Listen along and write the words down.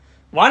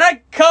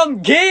வணக்கம்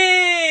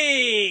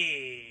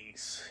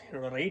கேஸ்.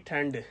 என்னோட right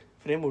hand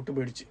frame விட்டு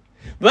போயிடுச்சு.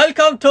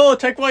 Welcome to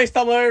tech voice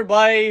Tamil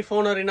by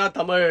ஃபோனரினா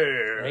Tamil.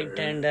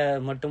 Right hand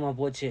மட்டுமா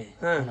போச்சு?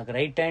 உனக்கு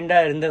ரைட் ஹேண்டா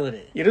இருந்தவர்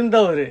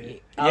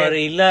அவர்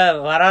இல்ல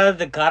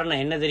வராததுக்கு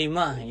காரணம் என்ன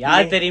தெரியுமா?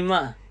 யார்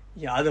தெரியுமா?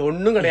 அது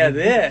ஒண்ணும்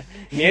கிடையாது.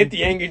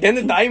 நேத்து என்கிட்ட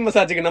இருந்து தாய்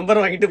மசாஜுக்கு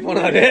நம்பர் வாங்கிட்டு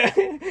போனாரு.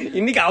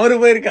 இன்னைக்கு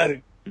அவரு போயிருக்காரு,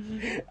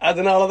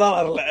 அதனாலதான்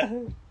வரல.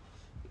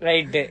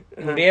 ரைட்டு,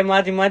 அப்படியே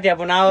மாத்தி மாத்தி.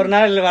 அப்ப நான் ஒரு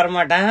நாள்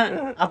வரமாட்டேன்.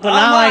 அப்ப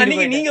நான்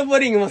நீங்க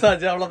போறீங்க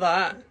மசாஜ்,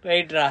 அவ்வளவுதான்.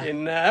 ரைட்ரா.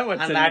 என்ன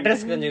அந்த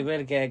அட்ரஸ் கொஞ்சம்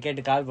பேர்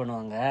கேட்டு கால்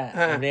பண்ணுவாங்க.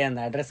 அப்படியே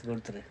அந்த அட்ரஸ்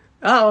கொடுத்துரு.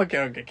 Okay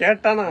okay.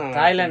 கேட்டானா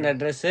தாய்லாந்து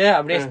அட்ரஸ்,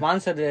 அப்படியே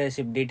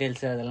ஸ்பான்சர்ஷிப்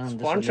டீடைல்ஸ் அதெல்லாம்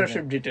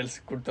ஸ்பான்சர்ஷிப் டீடைல்ஸ்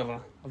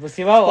கொடுத்துறேன். அப்ப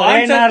சிவா ஒரே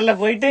நாள்ல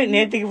போயிட்டு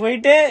நேத்துக்கு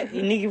போயிட்டு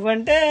இன்னைக்கு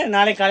பண்ணிட்டு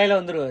நாளைக்கு காலையில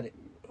வந்துருவாரு.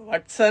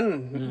 வட்சன்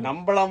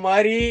நம்மள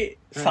மாதிரி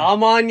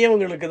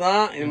சாமானியவங்களுக்கு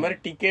தான் இந்த மாதிரி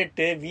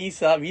டிக்கெட்டு,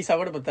 வீசா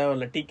கூட இப்ப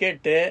தேவையில்ல.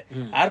 டிக்கெட்டு,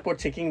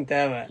 ஏர்போர்ட் செக்கிங்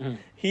தேவை.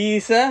 He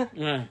is a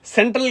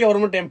central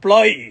government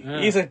employee.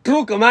 He is a true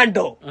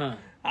commando.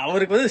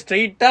 அவருக்கு வந்து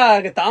ஸ்ட்ரெயிட்டா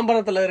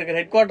தாம்பரத்துல இருக்கிற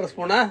ஹெட் குவார்டர்ஸ்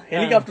போனா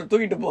ஹெலிகாப்டர்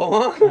தூக்கிட்டு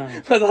போவோம்.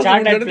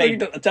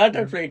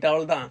 சார்ட்டர்ட் பிளைட்,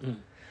 அவ்வளவுதான்.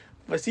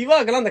 இப்ப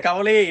சிவாக்கெல்லாம் அந்த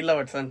கவலையே இல்ல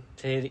வட்சன்.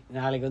 சரி,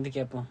 நாளைக்கு வந்து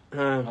கேட்போம்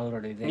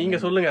அவரோட இது. நீங்க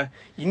சொல்லுங்க,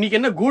 இன்னைக்கு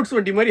என்ன கூட்ஸ்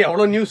வண்டி மாதிரி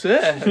அவ்வளவு news.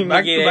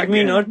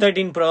 Redmi Note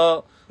 13 Pro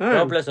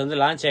Plus வந்து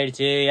லான்ச்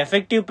ஆயிடுச்சு.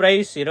 Effective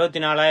price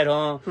 24,000.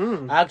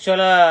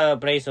 ஆக்சுவலா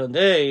பிரைஸ்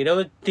வந்து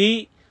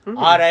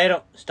 26,000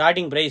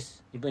 ஸ்டார்டிங் பிரைஸ்.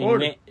 இப்போ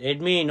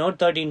Redmi Note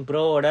 13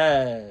 Proவோட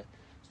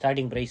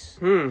starting price,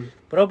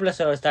 Pro Plus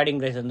starting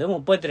price வந்து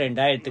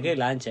 32,000க்கு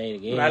லான்ச்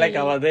ஆயிருக்கு. வேலைக்கு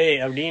ஆகாது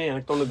அப்படின்னு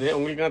எனக்கு தோணுது.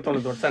 உங்களுக்கு என்ன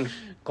தோணுது?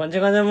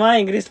 கொஞ்சம் கொஞ்சமா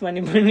இன்க்ரீஸ்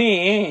பண்ணி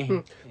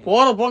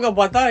போற போக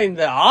பார்த்தா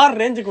இந்த 6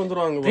 ரேஞ்சுக்கு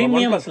வந்துருவாங்க.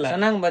 பிரீமியம்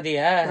சொன்னாங்க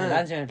பாத்தியா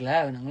லான்ச் ஆயிட்ல.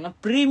 நாங்கெல்லாம்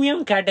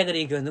பிரீமியம்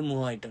கேட்டகரிக்கு வந்து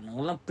மூவ் ஆயிட்டோம்.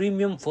 நாங்கெல்லாம்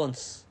பிரீமியம்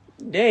போன்ஸ்.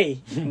 டேய்,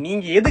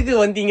 நீங்க எதுக்கு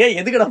வந்தீங்க?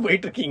 எதுக்குடா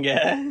போயிட்டு இருக்கீங்க?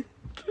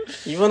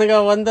 இவனுங்க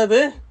வந்தது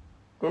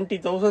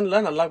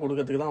 20,000ல நல்லா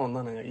கொடுக்கறதுக்கு தான்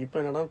வந்தானுங்க.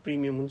 இப்ப என்னடா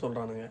பிரீமியம்னு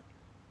சொல்றானுங்க.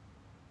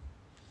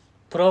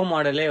 ப்ரோ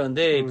மாடலே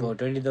வந்து இப்போ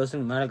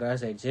 20,000 மேல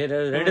கிராஸ் ஆயிடுச்சு.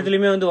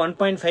 ரெண்டுத்துலயுமே வந்து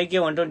 1.5K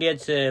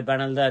 120Hz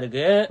பேனல் தான்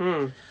இருக்கு.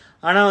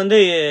 ஆனா வந்து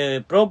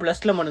ப்ரோ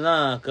பிளஸ்ல மட்டும்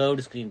தான்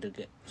கர்வ்டு ஸ்கிரீன்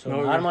இருக்கு. சோ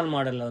நார்மல்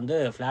மாடல்ல வந்து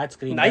ஃபிளாட்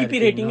ஸ்கிரீன். ஐபி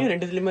ரேட்டிங்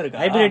ரெண்டுலயுமே இருக்கு.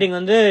 ஐபி ரேட்டிங்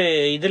வந்து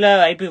இதுல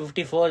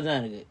IP54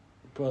 தான் இருக்கு.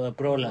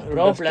 ப்ரோல,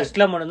 ப்ரோ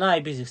பிளஸ்ல மட்டும் தான்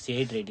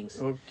IP68 ratings.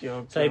 Okay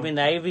okay. So இப்போ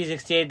இந்த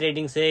IP68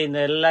 ரேட்டிங்ஸ் இந்த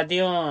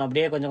எல்லாத்தையும்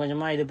அப்படியே கொஞ்சம்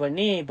கொஞ்சமா இது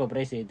பண்ணி இப்போ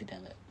பிரைஸ்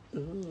ஏத்திட்டாங்க.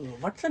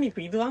 வாட்ஸ்அப் இப்ப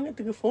இது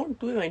வாங்கறதுக்கு போன்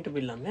 2 வாங்கிட்டு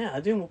போயிடலாமே.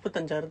 அதுவும்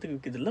 35,000க்கு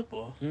விக்குது இல்ல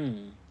இப்போ.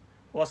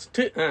 ஃபர்ஸ்ட்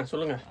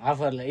சொல்லுங்க.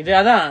 ஆஃபர்ல இது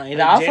அதான்,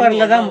 இது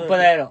ஆஃபர்ல தான்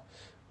 30,000.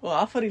 ஓ,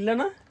 ஆஃபர்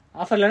இல்லனா?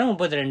 ஆஃபர்லனா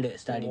 32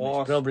 ஸ்டார்டிங்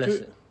ப்ரோ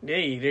பிளஸ்.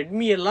 டேய்,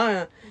 ரெட்மி எல்லாம்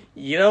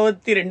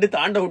 22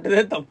 தாண்ட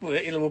விட்டதே தப்பு.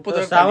 இதுல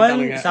 30.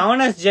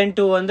 7S Gen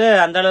 2 வந்து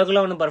அந்த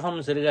அளவுக்குலாம் ஒன்றும்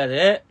பர்ஃபார்மன்ஸ்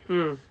இருக்காது.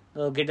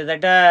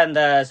 கிட்டத்தட்ட அந்த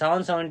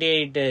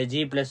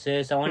 778G பிளஸ்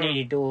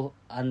 782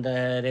 அந்த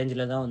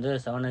ரேஞ்சில தான் வந்து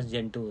 7S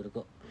Gen 2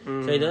 இருக்கும்.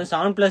 சோ இது வந்து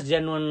 7+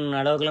 Gen 1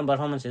 அளவுக்குலாம்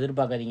பர்ஃபார்மன்ஸ்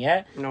எதிர்பார்க்காதீங்க.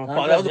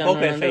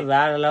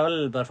 வேற லெவல்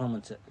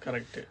பர்ஃபார்மன்ஸ்.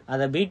 கரெக்ட்.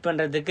 அதை பீட்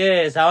பண்றதுக்கு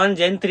 7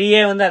 Gen 3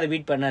 வந்து அதை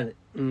பீட் பண்ணாது.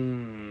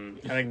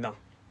 கரெக்ட் தான்.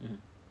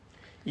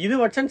 இது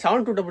வட்சன்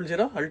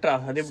 7200 அல்ட்ரா.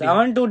 அது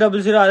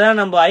 7200 அதான்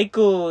நம்ம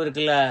ஐக்கூ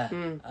இருக்குல்ல,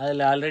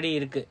 அதுல ஆல்ரெடி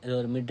இருக்கு. இது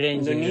ஒரு மிட்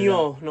ரேஞ்ச் நியோ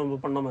நம்ம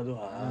பண்ணோம்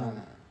அதுவா?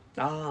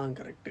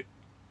 கரெக்ட்.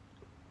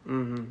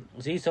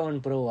 C7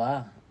 ப்ரோவா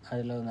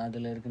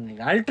அதுல இருக்கு.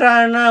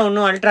 அல்ட்ரானா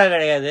ஒன்னும் அல்ட்ரா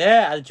கிடையாது,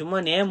 அது சும்மா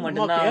நேம்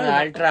மட்டும்தான். அவங்க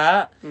அல்ட்ரா,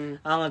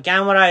 அவங்க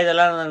கேமரா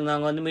இதெல்லாம்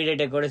நாங்க வந்து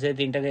மீடியாடெக்கோட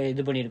சேர்த்து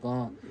இது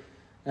பண்ணிருக்கோம்.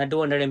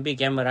 200MP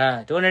கேமரா,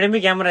 200MP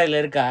கேமரா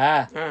இதுல இருக்கா?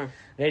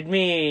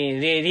 ரெட்மி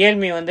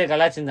ரியல்மி வந்து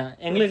கலாச்சிருந்தான்.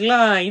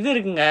 எங்களுக்குலாம் இது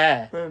இருக்குங்க,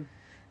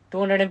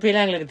 200MP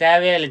எங்களுக்கு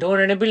தேவையே இல்லை.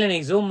 200MP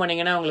நீங்க ஜூம்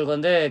பண்ணீங்கன்னா உங்களுக்கு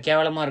வந்து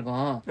கேவலமா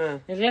இருக்கும்.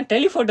 இதுக்கெல்லாம்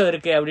டெலிபோட்டோ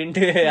இருக்கு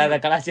அப்படின்ட்டு அதை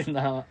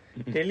கலாச்சிருந்தான்.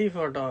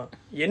 டெலிபோட்டோ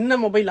என்ன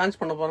மொபைல்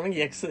லான்ச் பண்ண போறாங்க?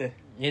 எக்ஸ்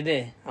எது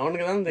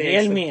அவனுக்கு தான் இந்த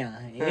ரியல்மியா?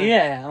 இல்ல,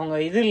 அவங்க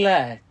இது இல்ல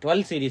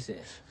 12 சீரிஸ்.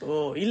 ஓ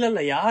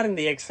இல்ல, யார்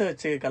இந்த எக்ஸ்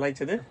வச்சு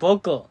கலாய்ச்சது?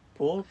 போக்கோ.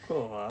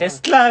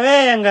 டெஸ்லாவே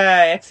எங்க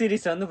எக்ஸ்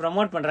சீரிஸ் வந்து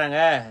ப்ரோமோட் பண்றாங்க.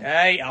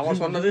 அவன்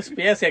சொன்னது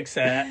ஸ்பேஸ் எக்ஸ்.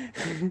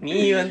 நீ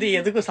வந்து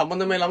எதுக்கும்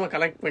சம்பந்தமே இல்லாம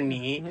கனெக்ட்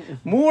பண்ணி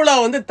மூளை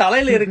வந்து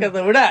தலையில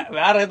இருக்கிறத விட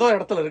வேற ஏதோ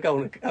இடத்துல இருக்கு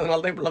அவனுக்கு.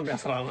 அதனாலதான் இப்பெல்லாம்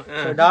பேசுறான்.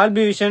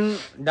 டால்பி விஷன்,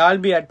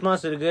 டால்பி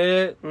அட்மாஸ் இருக்கு.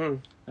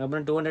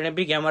 அப்புறம்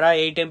 200MP camera,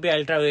 8MP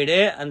ultra wide,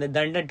 அந்த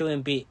தண்ட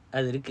 2MP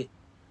அது இருக்கு.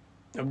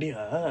 அப்படியா?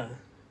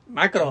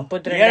 மேக்ரோ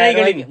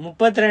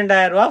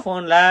 32,000 ரூபாய்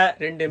போன்ல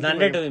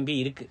 2MP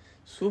இருக்கு.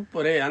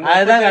 சூப்பர்.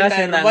 அதுதான்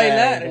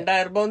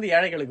 2,000 ரூபாய் வந்து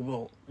ஏழைகளுக்கு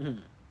போகும்.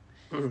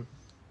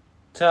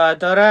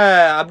 தவிர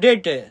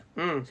அப்டேட்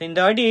இந்த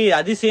வாட்டி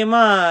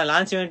அதிசயமா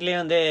லான்ச் இவெண்ட்லயே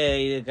வந்து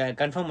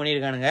கன்ஃபார்ம்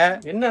பண்ணிருக்கானுங்க.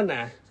 என்னன்னா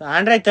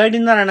ஆண்ட்ராய்ட்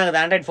 13 தான் ரன் ஆகுது,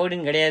 ஆண்ட்ராய்ட்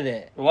 14 கிடையாது.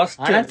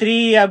 ஆனா 3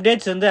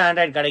 அப்டேட்ஸ் வந்து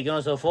ஆண்ட்ராய்ட்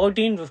கிடைக்கும். சோ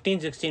 14, 15,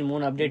 16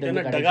 3 அப்டேட்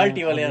வந்து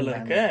டகால்டி வலையால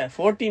இருக்கு.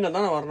 14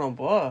 தான வரணும்.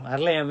 இப்போ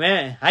வரலையாமே.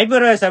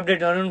 ஹைப்பர்ஓஎஸ்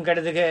அப்டேட் வரும்னு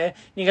கேட்டதுக்கு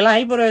நீங்க எல்லாம்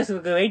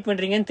ஹைப்பர்ஓஎஸ்க்கு வெயிட்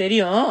பண்றீங்கன்னு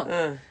தெரியும்.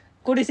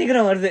 கூடி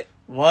சீக்கிரம் வருது.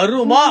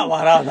 வருமா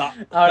வராதா?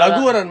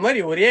 ரகுவரன் மாதிரி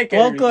ஒரே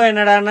போக்கோ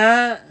என்னடானா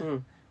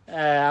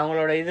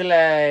அவங்களோட இதுல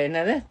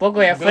என்னது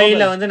போக்கோ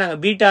F5ல வந்து நாங்க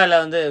பீட்டால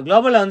வந்து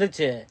குளோபல்ல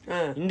வந்துச்சு,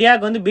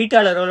 இந்தியாவுக்கு வந்து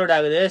பீட்டால ரோல் அவுட்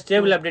ஆகுது,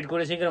 ஸ்டேபிள் அப்டேட்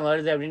கூட சீக்கிரம்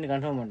வருது அப்படின்னு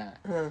கன்ஃபார்ம் பண்ணாங்க.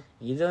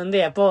 இது வந்து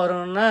எப்போ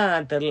வரும்னா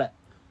தெரியல.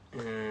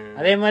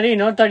 அதே மாதிரி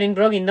Note 13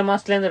 Pro இந்த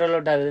மாசத்துல இருந்து ரோல்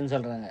அவுட் ஆகுதுன்னு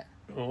சொல்றாங்க.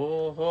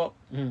 ஓஹோ.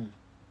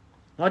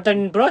 Note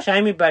 13 Pro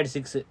Xiaomi Pad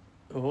 6.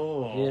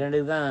 இது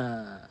ரெண்டு தான்.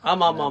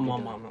 ஆமா ஆமா ஆமா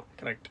ஆமா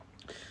கரெக்ட்.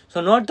 ஸோ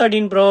Note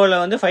 13 Proல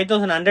வந்து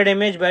 5100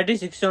 mAh battery,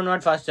 61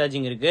 watt fast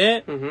charging இருக்கு.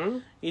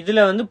 இதுல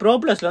வந்து Pro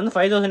Plusல வந்து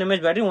 5000 mAh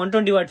battery,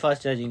 120 watt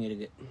fast charging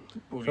இருக்கு.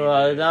 ஸோ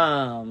அதுதான்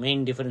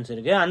மெயின் டிஃபரன்ஸ்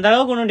இருக்கு. அந்த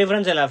அளவுக்கு ஒன்றும்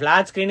டிஃபரன்ஸ் இல்லை.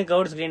 ஃபிளாட் ஸ்கிரீனு,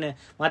 கர்வ் ஸ்கிரீனு,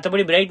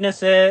 மற்றபடி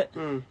பிரைட்னஸ்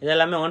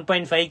இதெல்லாமே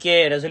 1.5K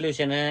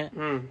ரெசல்யூஷனு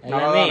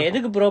எல்லாமே.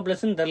 எதுக்கு Pro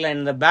Plusன்னு தெரியல.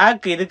 இந்த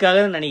பேக்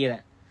இதுக்காக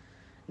நினைக்கிறேன்.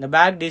 இந்த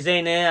பேக்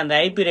டிசைனு, அந்த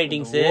ஐபி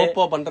ரேட்டிங்ஸ்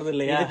பண்றது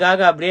இல்லையா, இதுக்காக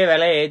அப்படியே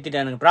விலையை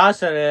ஏத்திட்டானுங்க.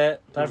 ப்ராசஸர்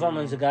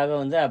பெர்ஃபார்மன்ஸுக்காக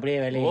வந்து அப்படியே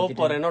விலையை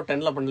ஏத்திட்டாங்க. Reno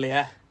 10ல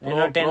பண்ணலையா,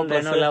 Reno 10,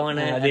 Reno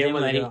 11 அதே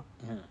மாதிரி.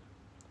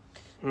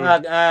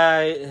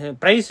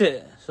 பிரைஸ்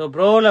ஸோ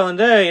ப்ரோல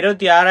வந்து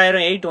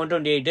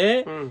 26,828,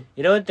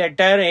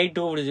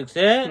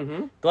 28,856,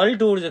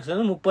 12,256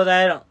 வந்து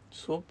 30,000.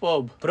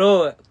 சூப்பர்.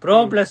 ப்ரோ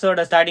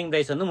பிளஸோட ஸ்டார்டிங்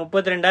பிரைஸ் வந்து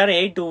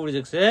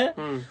 32,826,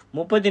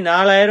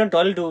 34,000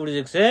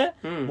 12,256,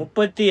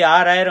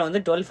 36,000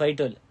 வந்து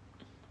 12,512.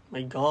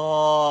 மை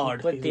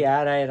காட்,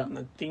 36,000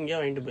 நத்திங்கா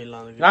வாங்கிட்டு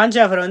போயிடலாம். லான்ச்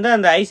ஆஃபர் வந்து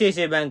அந்த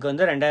ஐசிஐசிஐ பேங்க்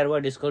வந்து 2,000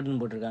 ரூபாய் டிஸ்கவுண்ட்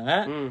போட்டிருக்காங்க.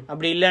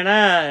 அப்படி இல்லைன்னா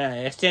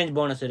எக்ஸ்சேஞ்ச்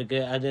போனஸ் இருக்கு,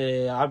 அது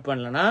ஆட்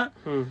பண்ணலன்னா.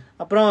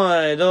 அப்புறம்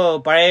ஏதோ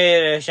பழைய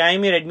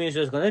ஷாமி ரெட்மி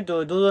யூசர்ஸ்க்கு வந்து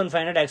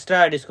 2,500 எக்ஸ்ட்ரா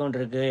டிஸ்கவுண்ட்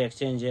இருக்கு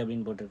எக்ஸ்சேஞ்ச்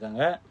அப்படின்னு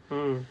போட்டிருக்காங்க.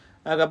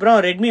 அதுக்கப்புறம்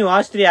ரெட்மி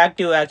வாட்ச் 3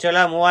 ஆக்டிவ்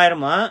ஆக்சுவலா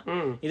 3000,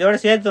 இதோட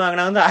சேர்த்து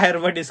வாங்கினா வந்து 1000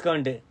 ரூபாய்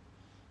டிஸ்கவுண்ட்,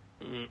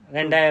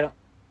 2000.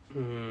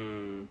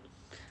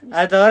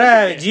 அது தவிர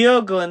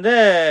ஜியோக்கு வந்து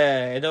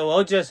ஏதோ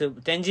வவுச்சர்ஸ்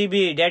 10 GB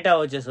டேட்டா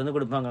வவுச்சர்ஸ் வந்து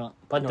கொடுப்பாங்களாம்,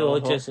 10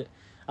 வவுச்சர்ஸ்.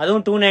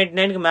 அதுவும்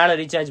 299க்கு மேல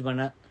ரீசார்ஜ்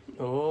பண்ண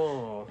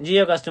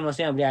ஜியோ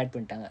கஸ்டமர்ஸையும் அப்படியே ஆட்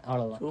பண்ணிட்டாங்க.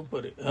 அவ்வளவுதான்.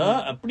 சூப்பர்.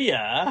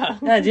 அப்படியா?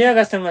 ஜியோ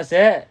கஸ்டமர்ஸ்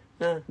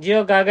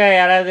ஜியோக்காக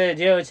யாராவது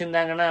ஜியோ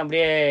வச்சிருந்தாங்கன்னா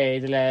அப்படியே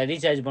இதுல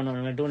ரீசார்ஜ்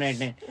பண்ணுவாங்க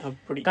 299.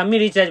 அப்படி கம்மி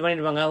ரீசார்ஜ்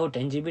பண்ணிருப்பாங்க.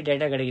 10 GB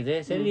டேட்டா கிடைக்குது,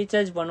 சரி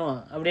ரீசார்ஜ்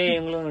பண்ணுவோம். அப்படியே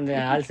இவங்களும்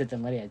ஆள்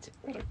சேர்த்த மாதிரி ஆச்சு.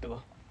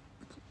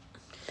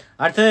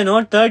 அடுத்தது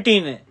Note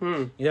 13.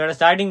 இதோட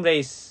ஸ்டார்டிங்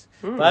பிரைஸ்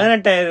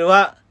 18,000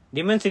 ரூபாய்,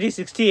 டிமென்சிட்டி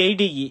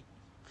 6080.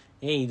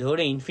 இதோட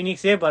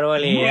இன்ஃபினிக்ஸே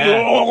பரவாயில்லையா.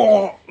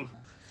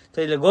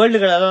 இதுல கோல்டு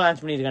கலர் தான்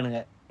லான்ச்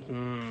பண்ணிருக்கானுங்க.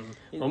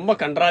 ரொம்ப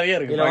கன்றாவியா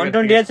இருக்கு. இதுல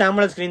 128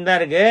 AMOLED ஸ்கிரீன் தான்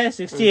இருக்கு.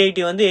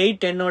 6080 வந்து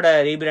 810ஓட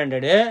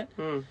ரீபிராண்டட்.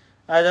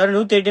 அது தவிர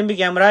 108 MP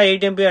camera,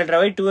 8 MP ultra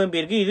wide, 2 MP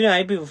இருக்கு. இதுலயும்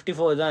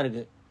IP54 தான்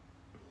இருக்கு.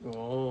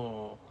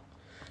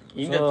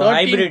 இந்த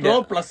 13 Pro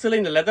Plusல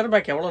இந்த லெதர்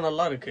பேக் எவ்வளவு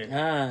நல்லா இருக்கு.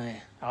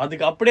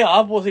 அதுக்கு அப்படியே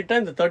ஆப்போசிட்டா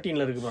இந்த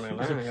 13ல இருக்கு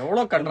பாருங்க.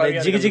 எவ்வளவு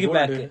கன்றாவியா ஜிகி ஜிகி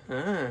பேக்.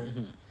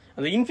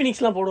 அந்த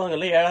இன்ஃபினிக்ஸ்லாம்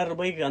போடுவாங்கல்ல 7,000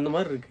 ரூபாய்க்கு, அந்த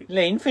மாதிரி இருக்கு.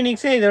 இல்ல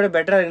இன்ஃபினிக்ஸே இதோட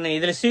பெட்டரா இருக்கு.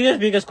 இதுல ஸ்டீரியோ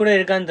ஸ்பீக்கர்ஸ் கூட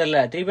இருக்கான்னு தெரியல.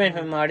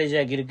 3.5 ஆடியோ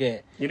ஜாக் இருக்கு.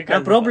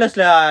 ப்ரோ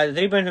பிளஸ்ல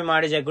 3.5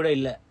 ஆடியோ ஜாக் கூட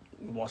இல்ல.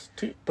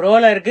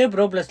 ப்ரோல இருக்கு,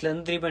 ப்ரோ பிளஸ்ல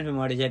இருந்து 3.5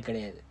 ஆடியோ ஜாக்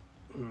கிடையாது.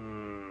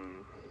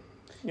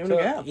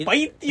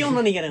 பைத்தியம்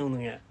நினைக்கிறேன்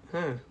இவனுங்க.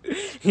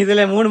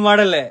 இதுல 3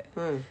 மாடல்.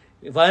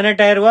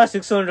 18,000 ரூபாய்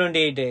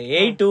 628,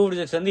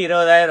 8,256 வந்து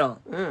 20,000,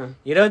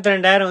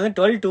 22,000 வந்து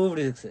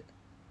 12,256.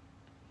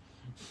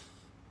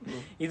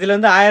 இதுல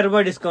வந்து 1000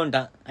 ரூபாய்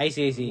டிஸ்கவுண்டா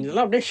ஐசிஐசி.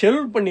 இதெல்லாம் அப்படியே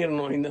ஷெல்வ்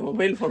பண்ணிரணும் இந்த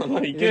மொபைல் போன்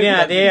எல்லாம். இதுலயும்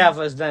அதே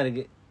ஆஃபர்ஸ் தான்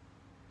இருக்கு.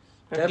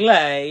 தெரியல,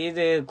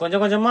 இது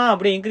கொஞ்சம் கொஞ்சமா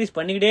அப்படியே இன்க்ரீஸ்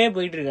பண்ணிக்கிட்டே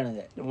போயிட்டு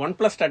இருக்கானுங்க.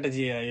 OnePlus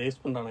ஸ்ட்ராட்டஜி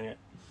யூஸ் பண்றானுங்க.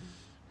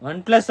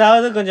 OnePlus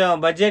ஆவது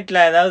கொஞ்சம்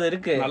பட்ஜெட்ல ஏதாவது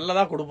இருக்கு,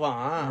 நல்லதா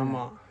கொடுப்பான்.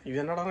 ஆமா, இது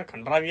என்னடா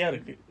கன்றாவியா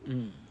இருக்கு.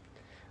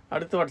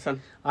 அடுத்து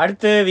வாட்சன்,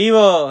 அடுத்து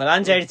விவோ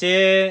லான்ச் ஆயிடுச்சு.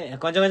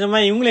 கொஞ்சம் கொஞ்சமா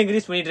இவங்களும்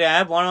இன்க்ரீஸ் பண்ணிட்டு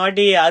இருக்காங்க. போன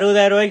வாட்டி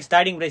 60,000 ரூபாய்க்கு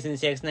ஸ்டார்டிங் பிரைஸ்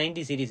இருந்துச்சு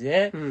X90 சீரிஸ்.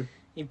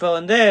 இப்ப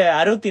வந்து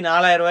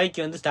 64,000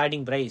 ரூபாய்க்கு வந்து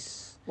ஸ்டார்டிங் பிரைஸ்.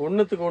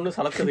 ஒண்ணுத்துக்கு ஒண்ணு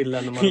சலச்சது இல்ல.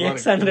 அந்த மாதிரி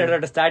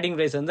X100 ஸ்டார்டிங்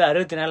பிரைஸ் வந்து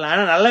 64.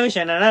 ஆனா நல்ல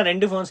விஷயம் என்னன்னா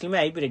 2 போன்ஸ்லயுமே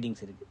ஐபி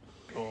ரேட்டிங்ஸ் இருக்கு.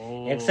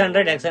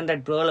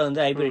 X100 Proல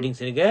வந்து ஐபி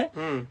ரேட்டிங்ஸ் இருக்கு.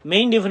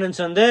 மெயின் டிஃபரன்ஸ்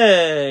வந்து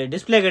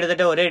டிஸ்பிளே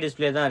கிட்டத்தட்ட ஒரே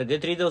டிஸ்பிளே தான் இருக்கு.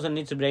 3000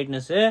 nits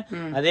பிரைட்னஸ்,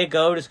 அதே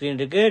கர்வ்டு ஸ்கிரீன்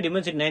இருக்கு.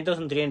 டிமென்சிட்டி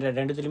 9300,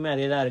 ரெண்டுத்துலயுமே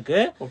அதே தான் இருக்கு.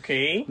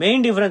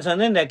 மெயின் டிஃபரன்ஸ்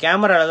வந்து இந்த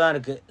கேமரால தான்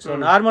இருக்கு. ஸோ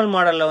நார்மல்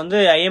மாடல்ல வந்து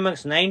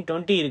IMX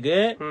 920 இருக்கு.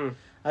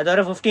 அது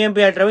தவிர 50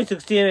 MP ultra wide,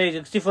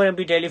 64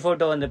 MP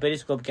telephoto அந்த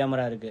பெரிஸ்கோப்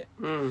கேமரா இருக்கு.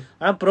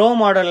 ஆனா ப்ரோ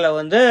மாடல்ல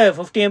வந்து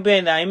 50 MP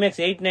இந்த IMX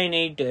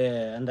 898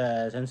 அந்த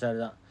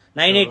சென்சார் தான்,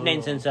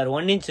 989 சென்சார்,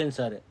 1 inch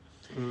சென்சார்.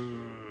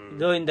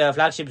 இதோ இந்த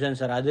பிளாக்ஷிப்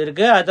சென்சார் அது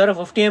இருக்கு. அது தவிர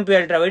 50 MP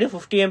அல்ட்ரா வைடு,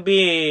 50 MP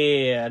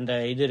அந்த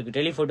இது இருக்கு,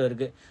 டெலிஃபோட்டோ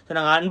இருக்கு. ஸோ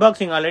நாங்கள்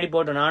அன்பாக்சிங் ஆல்ரெடி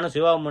போட்டோம், நானும்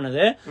சிவாவும்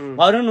பண்ணது.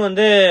 வருண்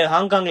வந்து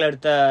ஹாங்காங்ல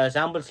எடுத்த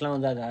சாம்பிள்ஸ் எல்லாம்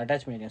வந்து அதை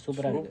அட்டாச் பண்ணிருக்கேன்.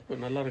 சூப்பரா இருக்கு,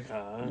 நல்லா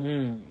இருக்கா.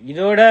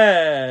 இதோட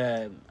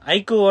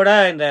ஐக்கூவோட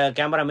இந்த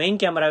கேமரா,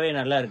 மெயின் கேமராவே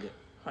நல்லா இருக்கு.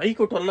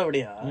 ஐக்கூ 12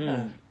 அப்படியா?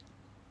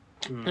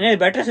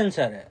 பெட்டர்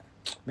சென்சார்,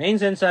 மெயின்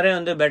சென்சாரே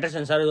வந்து பெட்டர்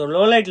சென்சார்.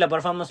 லோ லைட்ல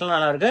பெர்ஃபார்மன்ஸ்லாம்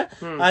நல்லா இருக்கு.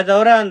 அது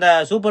தவிர அந்த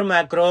சூப்பர்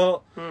மேக்ரோ,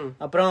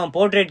 அப்புறம்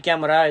போர்ட்ரேட்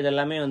கேமரா,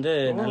 இதெல்லாமே வந்து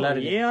நல்லா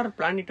இருக்கு. ஏஆர்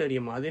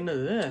பிளானிட்டோரியம் அது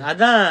என்னது?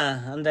 அதான்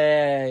அந்த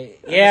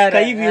ஏஆர்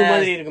ஸ்கை வியூ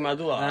மாதிரி இருக்குமே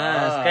அதுவா?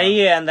 ஸ்கை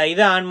அந்த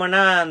இதை ஆன்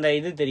பண்ணா அந்த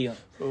இது தெரியும்,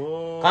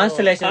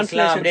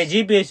 கான்ஸ்டலேஷன்ஸ்லாம் அப்படியே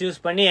ஜிபிஎஸ் யூஸ்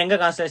பண்ணி எங்க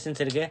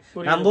கான்ஸ்டலேஷன்ஸ் இருக்கு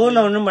நம்ம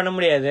ஊர்ல ஒண்ணும் பண்ண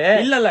முடியாது.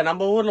 இல்ல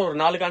நம்ம ஊர்ல ஒரு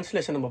 4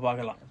 கான்ஸ்டலேஷன் நம்ம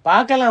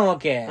பார்க்கலாம்.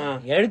 ஓகே,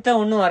 எடுத்த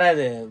ஒண்ணும்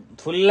வராது,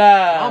 ஃபுல்லா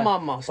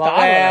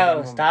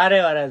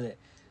ஸ்டாரே வராது.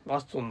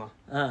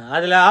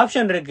 அதுல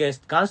ஆப்ஷன் இருக்கு,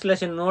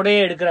 கான்ஸ்டலேஷனோட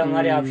எடுக்கிற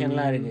மாதிரி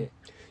ஆப்ஷன்லாம் இருக்கு.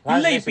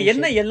 இல்ல இப்ப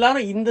என்ன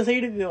எல்லாரும் இந்த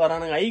சைடுக்கு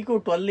வரானுங்க. ஐகோ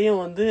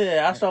 12லயும் வந்து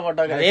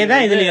ஆஸ்ட்ரோபாட்டா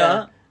அதேதான்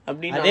இதுலயும்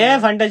அதே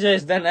ஃபண்டேஜ்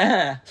வைஸ் தானே.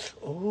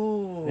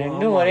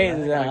 ரெண்டும் ஒரே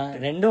இதுதான்,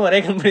 ரெண்டும் ஒரே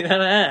கம்பெனி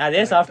தானே,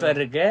 அதே சாஃப்ட்வேர்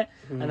இருக்கு,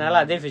 அதனால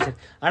அதே ஃபீச்சர்.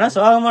 ஆனா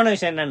சோகமான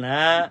விஷயம் என்னன்னா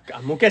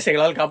முகேஷ்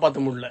எங்களால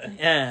காப்பாத்த முடியல.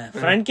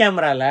 ஃப்ரண்ட்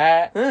கேமரால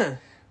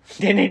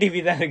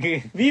 1080p தான் இருக்கு.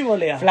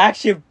 விவோலயா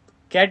பிளாக்ஷிப்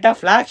கேட்டா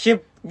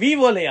பிளாக்ஷிப்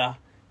விவோலயா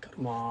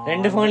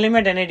ரெண்டு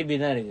போன்லயுமே 1080p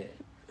தான் இருக்கு.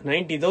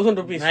 90,000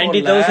 rupees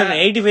 90,000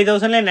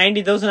 85,000ல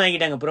 90,000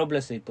 ஆகிட்டாங்க ப்ரோ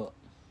பிளஸ். இப்போ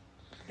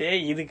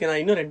இதுக்கு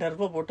நான் இன்னும் 2000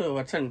 ரூபாய் போட்டு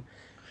வச்சேன்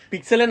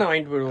பிக்சலே நான்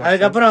வாங்கிட்டு போயிடுவேன்.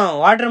 அதுக்கப்புறம்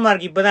வாட்டர்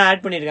மார்க் இப்பதான்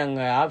ஆட்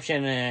பண்ணிருக்காங்க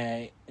ஆப்ஷன்,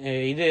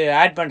 இது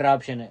ஆட் பண்ற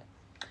ஆப்ஷன்.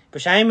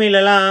 இப்ப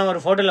ஷைமில எல்லாம் ஒரு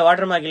போட்டோல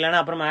வாட்டர் மார்க்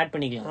இல்லன்னா அப்புறமா ஆட்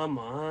பண்ணிக்கலாம்.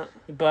 ஆமா,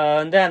 இப்ப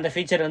வந்து அந்த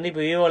ஃபீச்சர் வந்து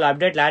இப்ப விவோல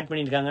அப்டேட்ல ஆட்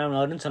பண்ணிருக்காங்க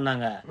வரும்னு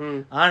சொன்னாங்க.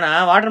 ஆனா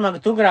வாட்டர்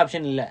மார்க் தூக்குற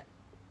ஆப்ஷன் இல்ல.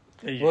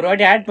 ஒரு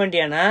வாட்டி ஆட்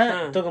பண்ணிட்டியானா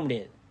தூக்க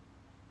முடியாது.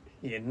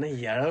 என்ன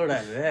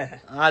இழவிடாது,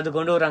 அது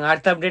கொண்டு வருவாங்க,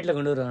 அடுத்த அப்டேட்ல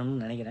கொண்டு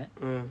வருவாங்கன்னு நினைக்கிறேன்,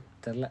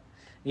 தெரியல.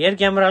 ரியர்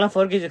கேமராலாம்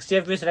 4K 60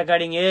 fps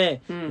ரெக்கார்டிங்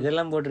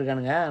இதெல்லாம்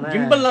போட்டிருக்கானுங்க.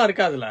 கிம்பல்லாம்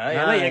இருக்காதுல,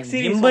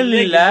 கிம்பல்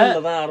இல்ல.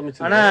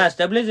 ஆனா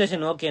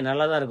ஸ்டெபிலைசேஷன் ஓகே,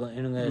 நல்லா தான் இருக்கும்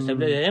எனக்கு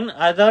ஸ்டெபிலைசேஷன்.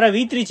 அது தவிர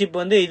V3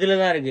 சிப் வந்து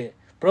இதுலதான் இருக்கு,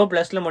 ப்ரோ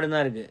பிளஸ்ல மட்டும்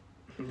தான் இருக்கு.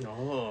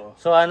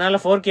 சோ அதனால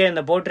 4K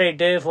இந்த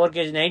போர்ட்ரேட்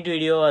 4K நைட்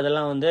வீடியோ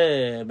அதெல்லாம் வந்து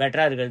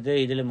பெட்டரா இருக்கிறது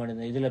இதுல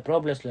மட்டும். இதுல ப்ரோ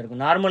பிளஸ்ல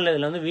இருக்கும். நார்மல்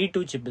இதுல வந்து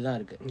V2 சிப் தான்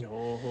இருக்கு.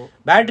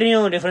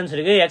 பேட்டரியும் டிஃபரன்ஸ்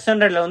இருக்கு.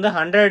 X100ல வந்து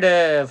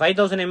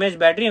 5000 mAh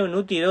battery,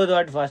 120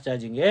 watt fast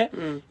charging.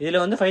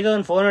 இதுல வந்து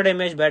 5400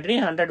 mAh battery,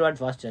 100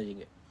 watt fast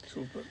charging.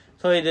 Super.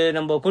 So இது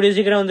நம்ம கூடிய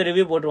சீக்கிரம் வந்து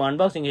ரிவ்யூ போட்டுருவோம்,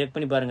 அன்பாக்சிங் செக்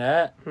பண்ணி பாருங்க,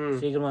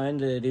 சீக்கிரமாவே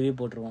இந்த ரிவ்யூ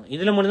போட்டுருவோம்.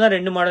 இதுல மட்டும் தான்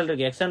 2 மாடல்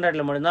இருக்கு.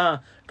 X100ல மட்டும் தான்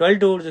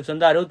 12-6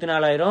 வந்து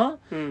 64,000,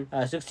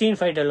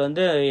 16/512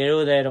 வந்து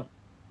 70,000.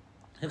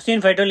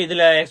 16/512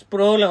 இதுல X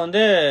Proல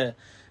வந்து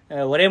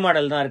ஒரே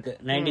மாடல் தான் இருக்கு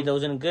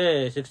 90,000க்கு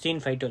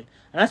 16/512.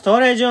 ஆனா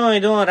ஸ்டோரேஜும்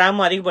இதுவும்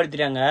ரேம்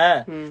அதிகப்படுத்திட்டாங்க,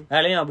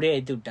 வேலையும் அப்படியே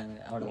ஏத்தி விட்டாங்க,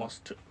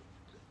 அவ்வளவு.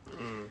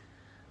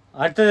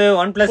 அடுத்தது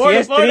OnePlus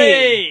Ace 3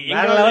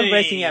 வேற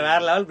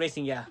லெவல்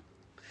பிரைசிங்க.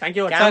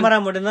 கேமரா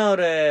மட்டும் தான்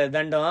ஒரு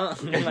தண்டம்,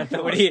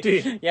 மற்றபடி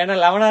ஏன்னா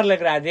 11Rல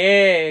இருக்கிற அதே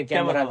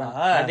கேமரா தான்,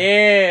 அதே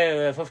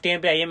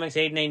 50MP IMX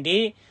 890,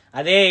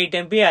 அதே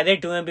 8MP, அதே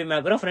 2MP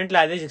மேக்ரோ,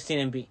 ஃப்ரண்ட்ல அதே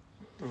 16MP.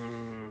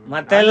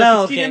 மத்த எல்லாம்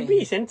ஓகே.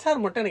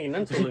 சென்சார் மட்டும் எனக்கு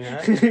என்னன்னு சொல்லுங்க.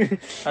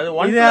 அது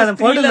இது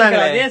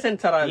போட்டுருந்தாங்க, அதே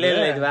சென்சாரா?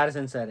 இல்ல இது வேற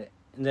சென்சார்,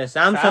 இந்த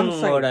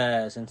சாம்சங்கோட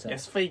சென்சார்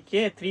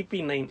S5K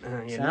 3P9.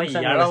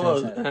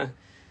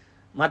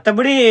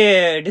 மத்தபடி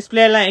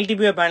டிஸ்பிளே எல்லாம்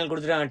LTPO பேனல்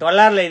கொடுத்துருக்காங்க.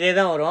 12Rல இதே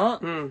தான் வரும்.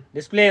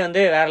 டிஸ்பிளே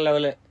வந்து வேற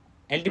level.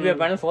 LTPO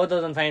panel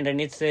 4500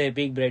 nits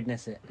peak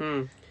brightness.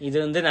 இது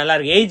வந்து நல்லா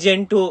இருக்கு. 8 Gen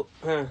 2.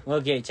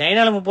 ஓகே,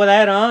 சைனால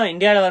 30,000,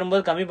 இந்தியால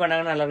வரும்போது கம்மி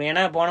பண்ணாங்கன்னா நல்லா இருக்கும்.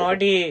 ஏன்னா போன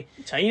வாட்டி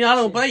சைனால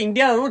 30,000,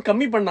 இந்தியால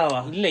கம்மி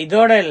பண்ணாவா? இல்ல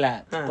இதோட இல்ல,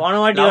 போன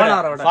வாட்டி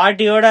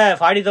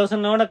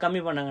 40,000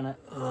 கம்மி பண்ணாங்கன்னா.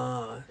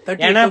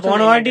 ஏன்னா போன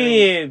வாட்டி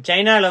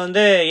சைனால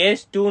வந்து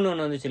Ace 2ன்னு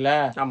ஒண்ணு வந்துச்சுல,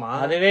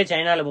 அதுவே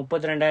சைனால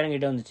 32,000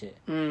 கிட்ட வந்துச்சு.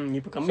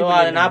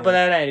 அது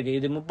 40,000 ஆயிருக்கு,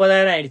 இது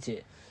 30,000 ஆயிடுச்சு.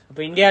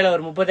 அப்ப இந்தியால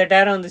ஒரு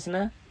 38,000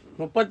 வந்துச்சுன்னா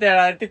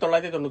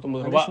 37,999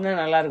 ரூபாய்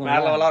நல்லா இருக்கும்,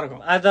 நல்லா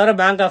இருக்கும். அது தவிர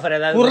பேங்க் ஆஃபர்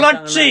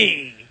ஏதாவது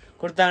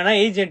கொடுத்தாங்கன்னா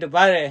ஏஜென்ட்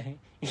பாரு,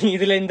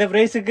 இதுல இந்த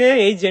பிரைஸுக்கு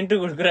ஏஜென்ட்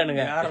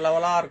கொடுக்குறானுங்க, வேற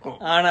லெவலா இருக்கும்.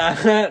 ஆனா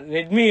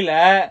ரெட்மில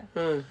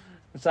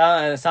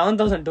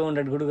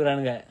 7,200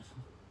 கொடுக்குறானுங்க.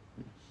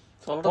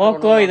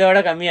 போக்கோ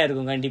இதோட கம்மியா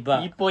இருக்கும் கண்டிப்பா.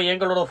 இப்போ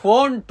எங்களோட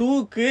போன்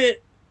 2க்கு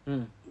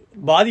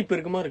பாதிப்பு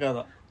இருக்குமா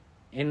இருக்காதா?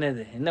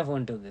 என்னது, என்ன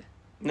போன் 2க்கு?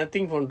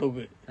 நத்திங் போன்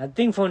 2க்கு.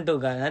 Nothing phone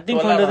 2க்கா?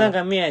 நத்திங் போன் 2 தான்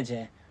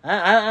கம்மியாச்சு.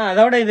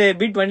 அதோட இது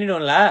பீட்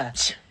பண்ணிடும்ல.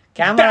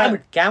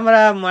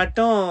 கேமரா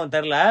மட்டும்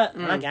தெரியல,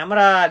 ஆனா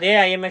கேமரா அதே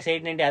IMX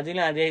 890,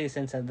 அதுல அதே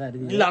சென்சார் தான்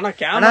இருக்கு. இல்ல ஆனா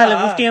கேமரால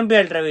 50MP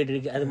அல்ட்ரா வைட்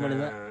இருக்கு, அது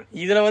மட்டும் தான்.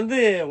 இதுல வந்து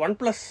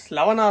OnePlus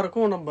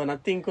 11Rக்கும் நம்ம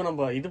நத்திங்க்கும்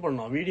நம்ம இது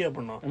பண்ணோம், வீடியோ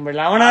பண்ணோம். நம்ம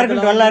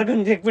 11Rக்கும்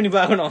 12Rக்கும் செக் பண்ணி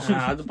பார்க்கணும்,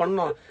 அது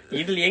பண்ணோம்.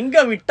 இதுல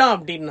எங்க விட்டான்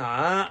அப்படின்னா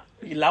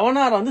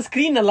 11R வந்து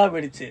ஸ்கிரீன் நல்லா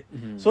போயிடுச்சு.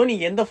 சோ நீ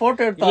எந்த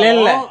போட்டோ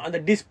எடுத்தாலும் அந்த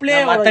டிஸ்பிளே,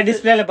 மத்த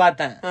டிஸ்பிளேல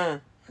பார்த்தேன்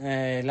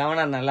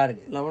 11R நல்லா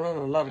இருக்கு. 11R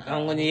நல்லா இருக்கு.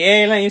 அவங்க கொஞ்சம் AI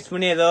எல்லாம் யூஸ்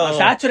பண்ணி ஏதோ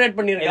சாச்சுரேட்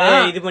பண்ணிருக்காங்க,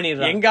 இது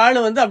பண்ணிருக்காங்க. எங்க ஆளு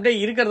வந்து அப்படியே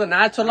இருக்கிறத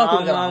நேச்சுரலா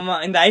கொடுக்குறாங்க. ஆமா,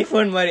 இந்த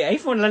ஐபோன் மாதிரி,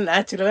 ஐபோன்ல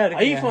நேச்சுரலா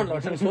இருக்கு.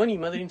 ஐபோன்ல சோனி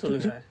மாதிரின்னு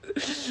சொல்லுங்க,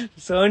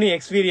 சோனி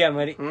எக்ஸ்பீரியா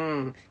மாதிரி.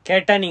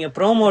 கேட்டா நீங்க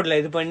ப்ரோ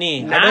மோட்ல இது பண்ணி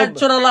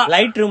நேச்சுரலா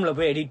லைட் ரூம்ல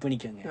போய் எடிட்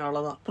பண்ணிக்கோங்க,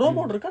 அவ்வளவுதான். ப்ரோ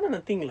மோட் இருக்கா?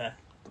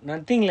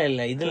 நத்திங்ல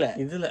இல்ல,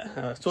 இதுல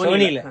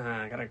சோனில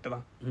கரெக்ட்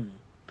தான்.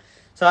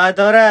 சோ அது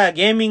தவிர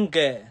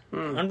கேமிங்க்கு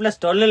OnePlus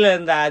 12ல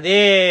இருந்த அதே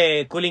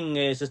கூலிங்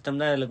சிஸ்டம்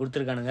தான் இதுல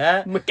கொடுத்துருக்கானுங்க.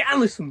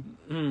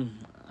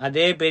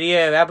 அதே பெரிய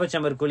வேப்பர்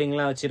சேம்பர் கூலிங்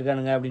எல்லாம்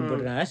வச்சிருக்கானுங்க அப்படின்னு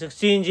போட்டுருக்காங்க.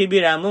 16GB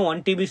RAM,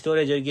 1TB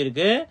ஸ்டோரேஜ் வரைக்கும்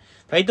இருக்கு.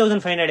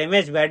 5500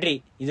 mAh பேட்டரி.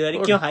 இது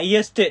வரைக்கும்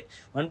ஹையஸ்ட்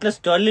OnePlus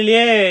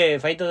 12லயே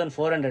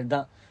 5400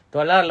 தான்.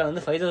 12Rல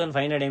வந்து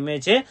 5500 mAh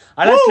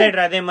அலர்ட்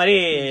ஸ்லைடர் அதே மாதிரி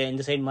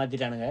இந்த சைடு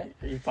மாத்திட்டானுங்க.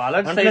 இப்ப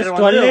அலர்ட் OnePlus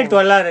 12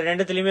 12R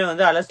ரெண்டுத்துலயுமே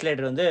வந்து அலர்ட்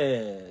ஸ்லைடர் வந்து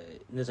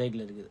இந்த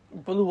சைடுல இருக்குது.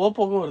 இப்ப வந்து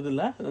ஓப்போக்கும் வருது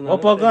இல்ல,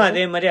 ஓப்போக்கும்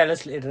அதே மாதிரி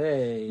அலர்ட் ஸ்லைடர்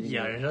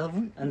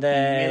அந்த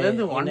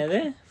என்னது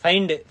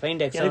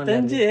ஃபைண்ட் எக்ஸ்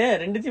தெரிஞ்சு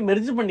ரெண்டுத்தையும்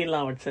மெர்ஜ்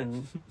பண்ணிடலாம் வட்சன்.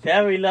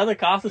 தேவையில்லாத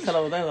காசு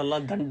செலவு தான்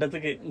இதெல்லாம்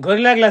தண்டத்துக்கு.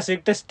 கொரில்லா கிளாஸ்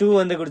விக்டஸ் 2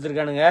 வந்து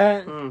கொடுத்துருக்கானுங்க.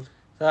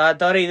 அது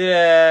தவிர இது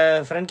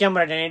ஃப்ரண்ட்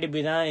கேமரா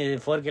 1080p தான், இது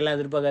 4K எல்லாம்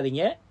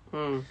எதிர்பார்க்காதீங்க.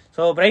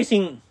 ஸோ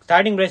ப்ரைசிங்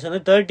ஸ்டார்டிங் ப்ரைஸ்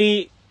வந்து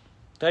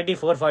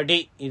 3440.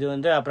 இது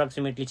வந்து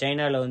அப்ராக்சிமேட்லி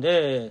சைனாவில் வந்து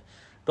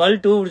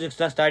 12,256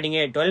 தான்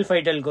ஸ்டார்டிங்கே. 12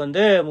 ஃபைட்டலுக்கு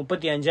வந்து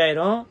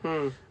 35,000.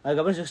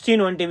 அதுக்கப்புறம்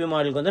 16 1TB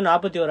மாடலுக்கு வந்து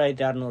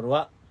 41,600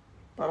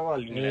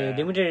 பரவாயில்ல.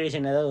 லிமிடெட்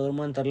எடிஷன் ஏதாவது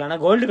வருமானு தெரியல.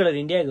 ஆனால் கோல்டு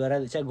கலர் இந்தியாவுக்கு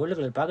வராது. சார் கோல்டு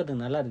கலர்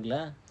பார்க்கறதுக்கு நல்லா இருக்குல்ல,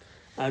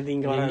 அது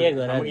இங்க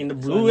இந்தியாவுக்கு வராது. இந்த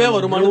ப்ளூவே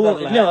வருமானு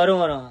இல்ல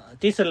வரும்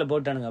டீசர்ல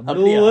போட்டானுங்க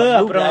ப்ளூ,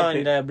 அப்புறம்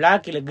இந்த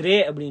பிளாக் இல்ல கிரே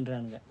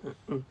அப்படின்றானுங்க.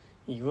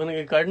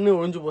 இவனுக்கு கண்ணு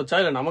ஒழிஞ்சு போச்சா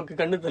இல்ல நமக்கு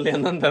கண்ணு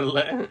தெரியலன்னு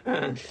தெரியல.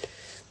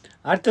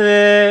 அடுத்தது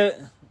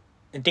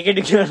டிக்கெட்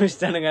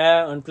ஆரம்பிச்சுட்டானுங்க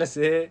OnePlus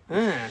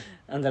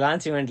அந்த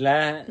லான்ச் இவெண்ட்ல.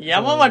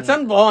 எவன்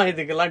வட்சன் போவான்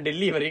இதுக்கெல்லாம்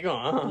டெல்லி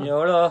வரைக்கும்?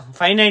 எவ்வளோ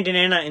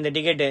 599 இந்த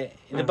டிக்கெட்.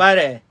 இது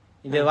பாரு,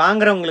 இது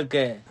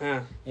வாங்குறவங்களுக்கு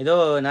ஏதோ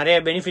நிறைய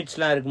பெனிஃபிட்ஸ்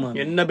எல்லாம் இருக்குமா?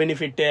 என்ன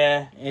பெனிஃபிட்?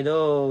 ஏதோ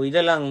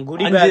இதெல்லாம்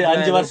குடி பேக்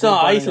 5 வருஷம்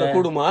ஆயுஸ்ல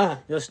கூடுமா,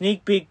 ஏதோ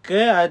ஸ்னீக் பீக்.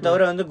 அது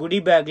தவிர வந்து குடி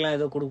பேக் எல்லாம்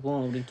ஏதோ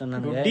கொடுக்கும் அப்படின்னு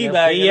சொன்னாங்க.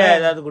 ஃப்ரீயா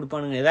ஏதாவது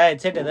கொடுப்பானுங்க, ஏதாவது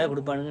ஹெட்செட் ஏதாவது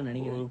கொடுப்பானுங்க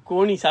நினைக்கிறேன்.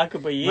 கோனி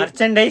சாக்கு பை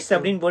மர்ச்சன்டைஸ்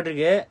அப்படின்னு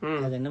போட்டிருக்கு.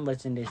 அது என்ன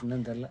மர்ச்சன்டைஸ்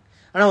தான் தெரியல.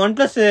 ஆனா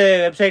OnePlus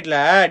வெப்சைட்ல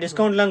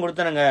டிஸ்கவுண்ட் எல்லாம்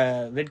கொடுத்தானுங்க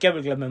ரெட்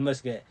கேபிள் கிளப்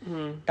மெம்பர்ஸ்க்கு.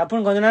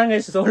 டப்புன்னு கொஞ்ச நேரம்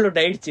கழிச்சு சோல்ட்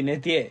அவுட் ஆயிடுச்சு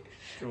நேத்தியே.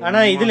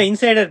 ஆனா இதுல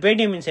இன்சைடர்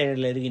பேடிஎம்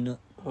இன்சைடர்ல இருக்கு. இன்னும்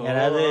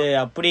யாராவது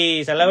அப்படி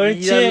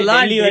செலவழிச்சு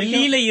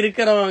டெல்லியில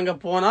இருக்கிறவங்க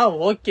போனா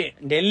ஓகே,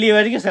 டெல்லி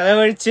வரைக்கும்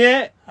செலவழிச்சு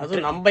அது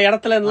நம்ம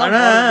இடத்துல. ஆனா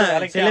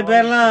சில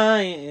பேர்லாம்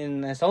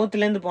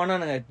சவுத்ல இருந்து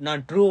போனானுங்க,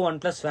 நான் ட்ரூ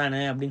OnePlus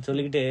ஃபேனு அப்படின்னு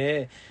சொல்லிக்கிட்டு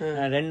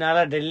 2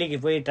 நாளா டெல்லிக்கு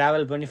போய்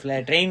டிராவல் பண்ணி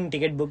ட்ரெயின்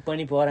டிக்கெட் புக்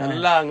பண்ணி போறாங்க.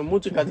 நல்லா அங்க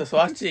மூச்சு காத்த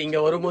சுவாசிச்சு இங்க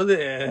வரும்போது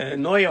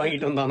நோயை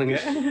வாங்கிட்டு வந்தானுங்க.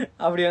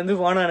 அப்படி வந்து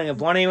போனானுங்க.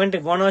 போன ஈவெண்ட்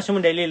போன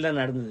வருஷமும் டெல்லியில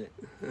தான் நடந்தது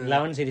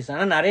 11 சீரிஸ்.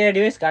 ஆனா நிறைய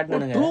டிவைஸ்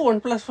காட்டினானுங்க. ட்ரூ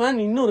OnePlus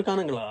ஃபேன் இன்னும்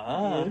இருக்கானுங்களா?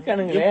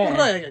 இருக்கானுங்க.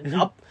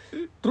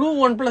 ட்ரூ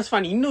OnePlus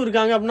ஃபேன் இன்னும்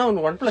இருக்காங்க அப்படின்னா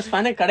OnePlus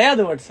ஃபேனே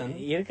கிடையாது வட்சன்.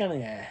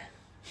 இருக்கானுங்க.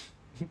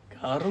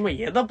 அருமை.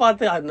 எதை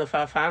பார்த்து அந்த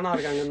ஃபேனா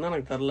இருக்காங்கன்னு தான்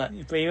எனக்கு தெரியல.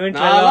 இப்ப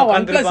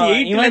OnePlus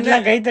 8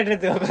 கை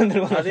தட்டுறதுக்கு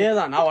உட்காந்துருவோம்.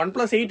 அதேதான், நான்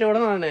OnePlus 8 விட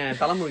நான்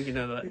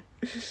தலைமுடிக்கிட்டேன்.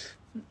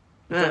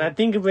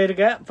 நத்திங்க்கு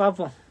போயிருக்கேன்,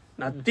 பாப்போம்.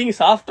 நத்திங்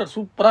சாஃப்ட்வேர்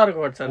சூப்பரா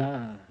இருக்கு வாட்ஸ்அப்.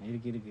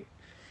 இருக்கு.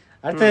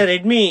 அடுத்து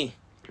Redmi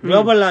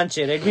global launch.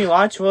 Redmi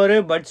watch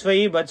 4, buds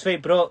 5, buds 5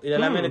 pro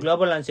இதெல்லாமே இந்த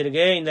குளோபல் லான்ச்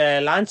இருக்கு. இந்த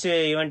லான்ச்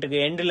ஈவெண்ட்டுக்கு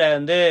எண்ட்ல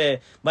வந்து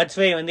பட்ஸ்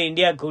 5 வந்து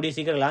இந்தியாவுக்கு கூடிய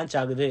சீக்கிரம் லான்ச்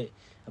ஆகுது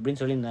அப்படின்னு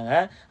சொல்லியிருந்தாங்க.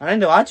 ஆனா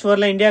இந்த வாட்ச்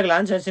 4ல இந்தியாவுக்கு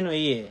லான்ச் ஆச்சுன்னு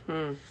வை,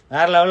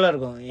 வேற லெவல்ல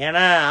இருக்கும்.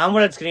 ஏன்னா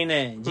AMOLED ஸ்கிரீனு,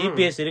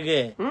 ஜிபிஎஸ்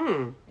இருக்கு,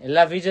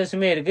 எல்லா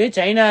ஃபீச்சர்ஸுமே இருக்கு.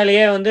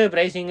 சைனாலேயே வந்து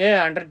பிரைசிங்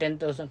under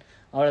 10,000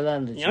 அவ்வளவுதான்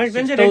இருந்துச்சு. எனக்கு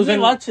தெரிஞ்ச ரெட்மி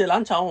வாட்ச்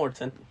லான்ச் ஆகும்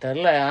வாட்சன்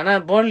தெரியல. ஆனா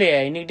போடலையே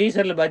இன்னைக்கு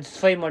டீசர்ல பட்ஸ்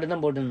 5 மட்டும்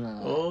தான்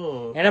போட்டுருந்தாங்க.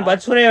 ஏன்னா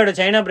பட்ஸ் 5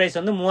 சைனா பிரைஸ்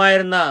வந்து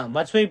 3000 தான்.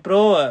 Buds 5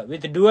 pro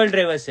with dual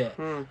drivers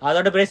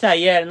அதோட பிரைஸ்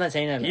 5000 தான்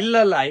சைனால.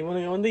 இல்ல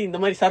இவனுங்க வந்து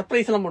இந்த மாதிரி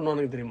சர்ப்ரைஸ் எல்லாம்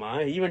பண்ணுவானுங்க தெரியுமா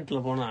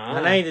ஈவென்ட்ல போனா.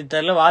 ஆனா இது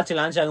தெரியல வாட்ச்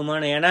லான்ச்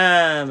ஆகுமான்னு. ஏன்னா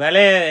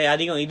விலை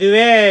அதிகம்.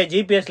 இதுவே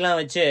ஜிபிஎஸ் எல்லாம்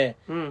வச்சு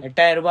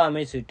 8000 ரூபாய்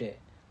அமேஸ்விட்,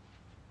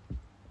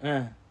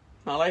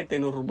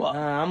 4500 ரூபாய்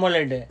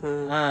AMOLED.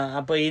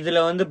 அப்ப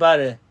இதுல வந்து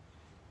பாரு,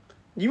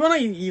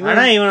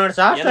 இவனோட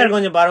சாஃப்ட்வேர்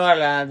கொஞ்சம்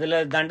பரவாயில்ல. அதுல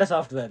தண்ட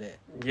சாஃப்ட்வேர்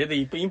எது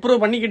இப்ப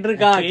இம்ப்ரூவ் பண்ணிக்கிட்டு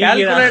இருக்கான்.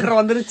 கால்குலேட்டர்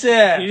வந்துருச்சு,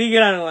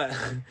 இடிக்கிறானுங்க.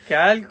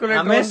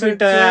 கால்குலேட்டர்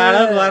அமேஸ்விட்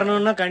அளவுக்கு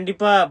வரணும்னா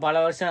கண்டிப்பா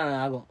பல வருஷம்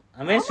ஆகும்.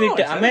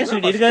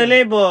 அமேஸ்விட்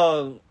இருக்கிறதுலே இப்போ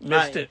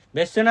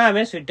பெஸ்ட்னா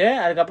அமேஸ்விட்.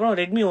 அதுக்கப்புறம்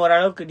ரெட்மி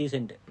ஓரளவுக்கு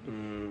டீசென்ட்.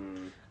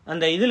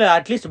 அந்த இதுல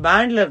அட்லீஸ்ட்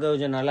பேண்ட்ல இருக்க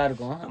கொஞ்சம் நல்லா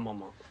இருக்கும்.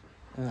 ஆமா,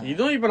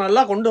 இதுவும் இப்ப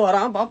நல்லா கொண்டு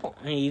வரான், பாப்போம்.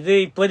 இது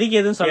இப்போதைக்கு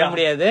எதுவும் சொல்ல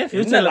முடியாது.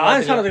 ஃபியூச்சர்ல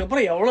லான்ச் ஆனதுக்கு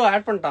அப்புறம் எவ்வளவு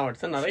ஆட்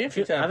பண்ணிட்டான் நிறைய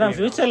ஃபீச்சர். அதான்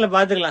ஃபியூச்சர்ல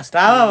பாத்துக்கலாம்.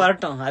 ஸ்ட்ராவா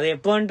வரட்டும், அது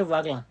எப்போன்ட்டு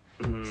பாக்கலாம்.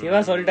 சிவா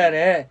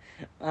சொல்லிட்டாரு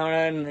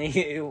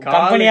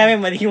கம்பெனியாவே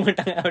மதிக்க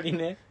மாட்டாங்க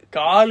அப்படின்னு.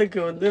 காலுக்கு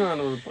வந்து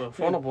நான் ஒரு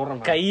போனை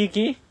போடுறேன்,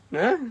 கைக்கு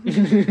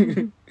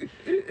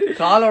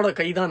காலோட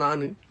கைதான்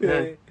நானு.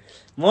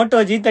 மோட்டோ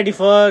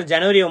G34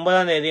 ஜனவரி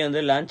 9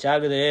 வந்து லான்ச்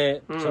ஆகுது.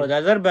 So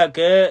leather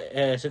bag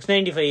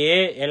 695.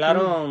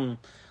 எல்லாரும்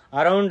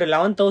அரௌண்ட்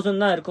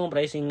 11,000 தான் இருக்கும்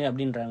பிரைசிங்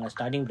அப்படின்றாங்க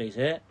ஸ்டார்டிங்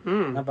பிரைஸ்.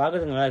 நான்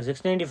பாக்குறதுக்கு நல்லா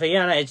 695.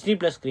 ஆனா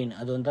HD+ ஸ்கிரீன்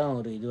அது வந்து தான்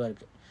ஒரு இதுவா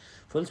இருக்கு.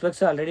 ஃபுல்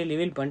ஸ்பெக்ஸ் ஆல்ரெடி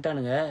ரிவீல்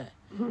பண்ணிட்டானுங்க.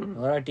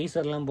 ஒரு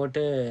டீசர்லாம்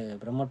போட்டு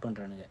ப்ரமோட்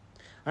பண்றானுங்க.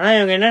 ஆனா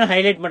இவங்க என்னென்ன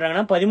ஹைலைட்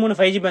பண்றாங்கன்னா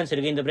 13 5G பேண்ட்ஸ்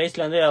இருக்கு. இந்த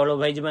பிரைஸ்ல வந்து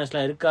அவ்வளவு 5G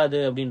பேண்ட்ஸ்லாம் இருக்காது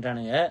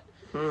அப்படின்றானுங்க.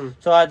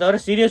 சோ அது தவிர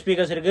ஸ்டீரியோ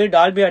ஸ்பீக்கர்ஸ் இருக்கு,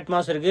 டால்பி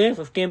அட்மாஸ் இருக்கு,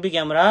 50 MP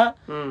கேமரா,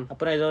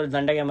 அப்புறம் ஏதோ ஒரு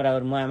தண்ட கேமரா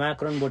வருமா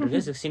மேக்ரோன் போட்டுருக்கு,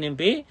 16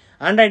 MP.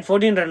 Android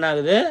 14 ரன்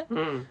ஆகுது.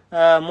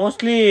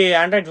 மோஸ்ட்லி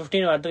Android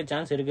 15 வரதுக்கு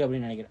சான்ஸ் இருக்கு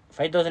அப்படின்னு நினைக்கிறேன்.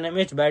 5000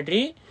 mAh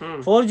battery,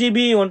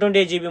 4GB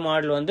 128GB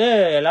model வந்து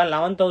எல்லாம்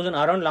 11,000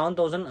 அரௌண்ட்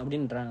 11,000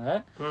 அப்படின்றாங்க.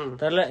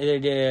 தெரியல,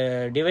 இது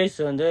டிவைஸ்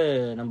வந்து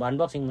நம்ம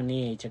அன்பாக்சிங்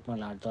பண்ணி செக்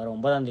பண்ணலாம். அடுத்த வாரம்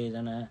 9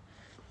 தானே.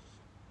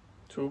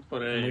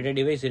 சூப்பர். உங்கள்கிட்ட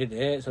டிவைஸ்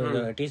இருக்கு. ஸோ இந்த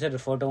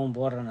டீசர்ட் ஃபோட்டோவும்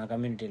போடுறேன் நான்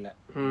கம்யூனிட்டியில்.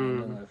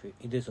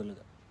 இது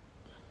சொல்லுது.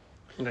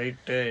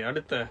 ரைட்டு.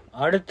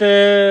 அடுத்து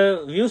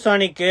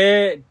வியூசானிக்கு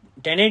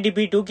 1080p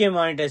 2K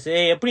மானிட்டர்ஸ்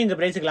எப்படி இந்த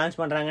ப்ரைஸுக்கு லான்ச்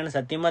பண்ணுறாங்கன்னு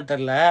சத்தியமாக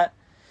தெரில.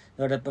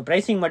 இதோட இப்போ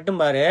ப்ரைஸிங் மட்டும்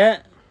பாரு,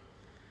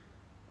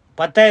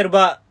 10,000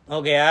 ரூபாய்.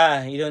 ஓகேயா?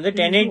 இது வந்து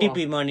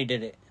 1080p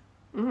மானிட்டரு.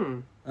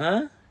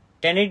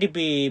 1080p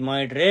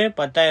மானிட்டரு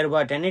 10,000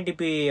 ரூபாய்.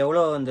 1080p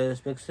எவ்வளோ அந்த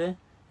ஸ்பெக்ஸு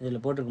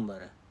இதில் போட்டிருக்கும்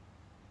பாரு.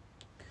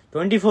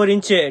 24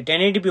 inch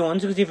 1080p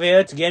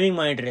 165Hz gaming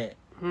monitor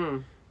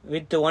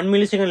with 1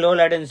 millisecond low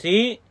latency,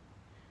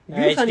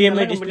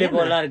 HDMI display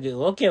போர்ட்லாம் இருக்கு.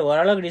 ஓகே,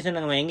 ஓரளவுக்கு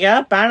டீசென்ட். எங்கேயா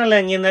பேனல்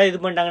எங்கே இருந்தாலும்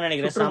இது பண்ணிட்டாங்கன்னு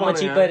நினைக்கிறேன். செம்ம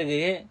சீப்பாக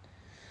இருக்கு.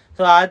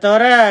 ஸோ அது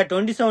தவிர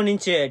 27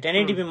 inch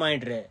 1080p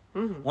monitor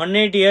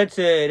 180Hz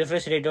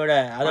refresh ரேட்டோட.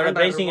 அதோட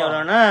பிரைசிங்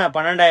எவ்வளோன்னா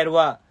 12,000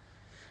 ரூபாய்.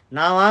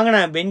 நான்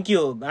வாங்கினேன்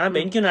பென்கியூ. ஆனால்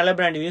பென்கியூ நல்ல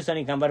பிராண்ட்.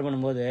 வியூசானிக் கம்பேர்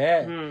பண்ணும்போது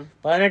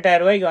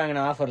 18,000 ரூபாய்க்கு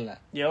வாங்கினேன் ஆஃபர்ல.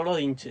 எவ்வளோ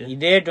இன்ச்?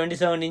 இதே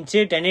 27 inch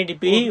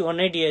 1080p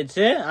 180Hz.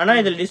 ஆனால்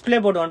இதில் டிஸ்பிளே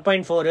போட்டு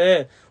 1.4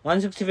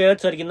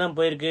 165Hz வரைக்கும் தான்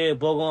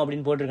போகும்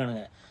அப்படின்னு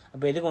போட்டிருக்கானுங்க.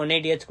 அப்போ எதுக்கு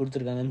 180Hz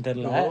கொடுத்துருக்காங்கன்னு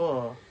தெரியல.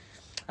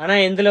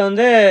 ஆனால் இதில்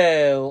வந்து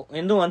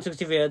எதுவும்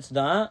 165Hz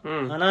தான்.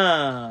 ஆனால்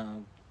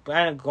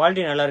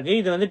குவாலிட்டி நல்லா இருக்கு.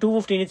 இது வந்து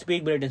 215 inch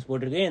பீக் பிரைட்னஸ்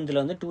போட்டிருக்கு.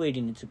 இதில் வந்து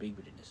 218 inch பீக்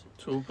பிரைட்னஸ்.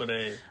 சூப்பர்.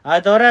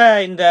 அது தவிர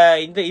இந்த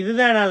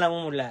இதுதான் என்னால் நம்ப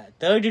முடியல.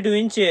 32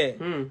 inch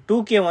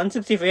 2K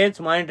 165Hz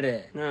மானிட்டரு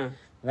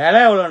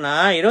விலை எவ்வளோனா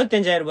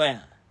 25,000 ரூபாய்.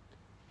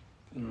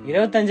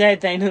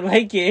 25,500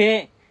 ரூபாய்க்கு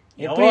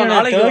எப்படி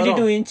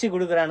 32 inch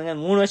கொடுக்குறானுங்க.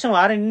 3 வருஷம்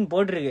வாரண்டின்னு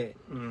போட்டிருக்கு.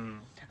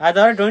 அது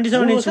தவிர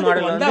 27 inch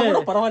மாடல் வந்து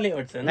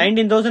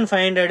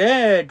 19,500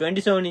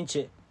 27 inch.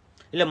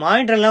 இல்ல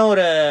மானிட்டர்லாம்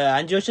ஒரு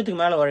 5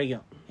 வருஷத்துக்கு மேல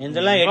உழைக்கும்.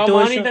 இதெல்லாம்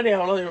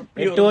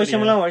 8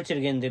 வருஷம்லாம்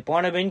உழைச்சிருக்கு. இந்த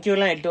போன பென்கியூ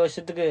எல்லாம் 8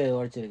 வருஷத்துக்கு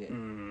உழைச்சிருக்கு.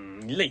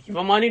 இல்ல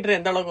இவன் மானிட்டர்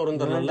எந்த அளவுக்கு வரும்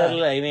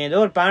தெரியல. இவன் ஏதோ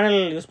ஒரு பேனல்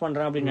யூஸ்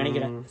பண்றான் அப்படின்னு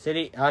நினைக்கிறேன்.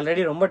 சரி,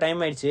 ஆல்ரெடி ரொம்ப டைம்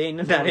ஆயிடுச்சு.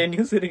 இன்னும் நிறைய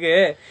நியூஸ் இருக்கு.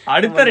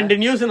 அடுத்த 2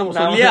 நியூஸ் நம்ம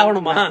சொல்லியே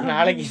ஆகணுமா?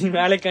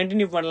 நாளைக்கு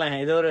கண்டினியூ பண்ணலாம்.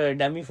 ஏதோ ஒரு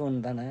டம்மி போன்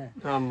தானே.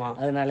 ஆமா,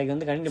 அது நாளைக்கு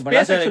வந்து கண்டினியூ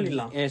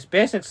பண்ணலாம்.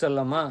 ஸ்பேஸ் எக்ஸ்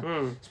சொல்லலாமா?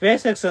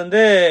 ஸ்பேஸ் எக்ஸ்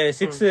வந்து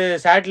 6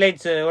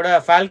 சேட்டலைட்ஸ் ஓட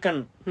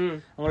ஃபால்கன்,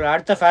 உங்களோட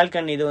அடுத்த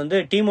ஃபால்கன். இது வந்து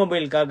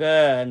T-Mobileக்காக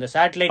இந்த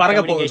சேட்டலைட்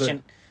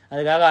கம்யூனிகேஷன்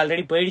அதுக்காக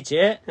ஆல்ரெடி போயிடுச்சு.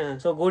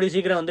 ஸோ கூடி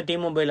சீக்கிரம் வந்து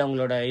T-Mobile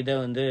அவங்களோட இதை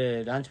வந்து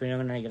லான்ச்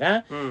பண்ணுவாங்கன்னு நினைக்கிறேன்.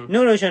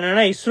 இன்னொரு விஷயம்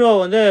என்னன்னா, இஸ்ரோ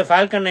வந்து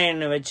ஃபால்கன்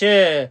 9 வச்சு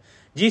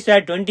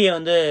GSAT-20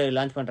 வந்து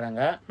லான்ச்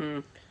பண்றாங்க.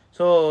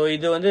 ஸோ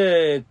இது வந்து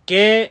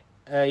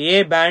A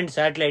பேண்ட்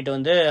சேட்டலைட்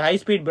வந்து high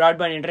speed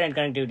broadband internet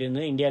connectivity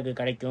வந்து இந்தியாவுக்கு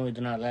கிடைக்கும்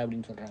இதனால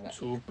அப்படின்னு சொல்றாங்க.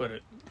 சூப்பர்.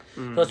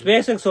 ஸோ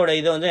ஸ்பேஸ் எக்ஸோட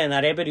இதை வந்து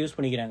நிறைய பேர் யூஸ்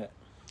பண்ணிக்கிறாங்க.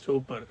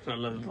 சூப்பர்,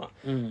 நல்லதுதான்.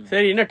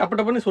 சரி, என்ன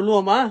டப்புன்னு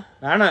சொல்லுவோமா?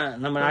 ஆனா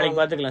நம்ம நாளைக்கு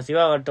பாத்துக்கலாம்.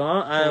 சிவா வட்டம்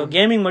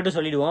கேமிங் மட்டும்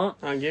சொல்லிடுவோம்.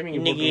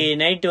 இன்னைக்கு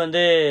நைட்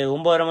வந்து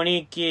 9:30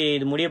 மணிக்கு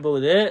இது முடிய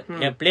போகுது.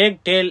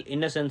 பிளேக் டேல்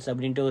இன்னசென்ஸ்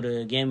அப்படின்ட்டு ஒரு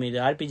கேம்.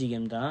 இது RPG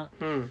கேம் தான்.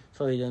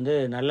 ஸோ இது வந்து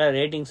நல்ல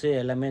ரேட்டிங்ஸ்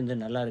எல்லாமே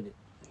வந்து நல்லா இருக்கு.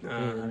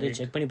 வந்து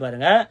செக் பண்ணி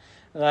பாருங்க.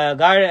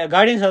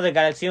 கார்டியன்ஸ் ஆஃப் த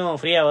கேலக்சியும்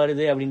ஃப்ரீயா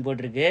வருது அப்படின்னு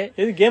போட்டிருக்கு.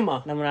 இது கேமா?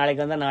 நம்ம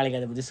நாளைக்கு வந்தா நாளைக்கு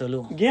அதை பத்தி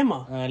சொல்லுவோம். கேமா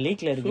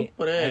லீக்ல இருக்கு,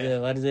 அது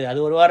வருது. அது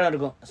ஒரு வாரம்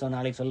இருக்கும். ஸோ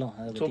நாளைக்கு சொல்லுவோம்.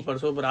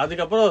 Super super.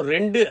 அதுக்கப்புறம்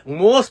 2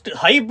 most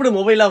hyped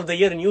mobile of the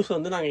year news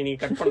வந்து நாங்க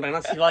இன்னைக்கு கட்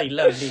பண்றோம். சிவா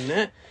இல்ல அப்படின்னு.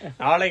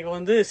 நாளைக்கு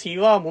வந்து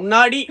சிவா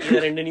முன்னாடி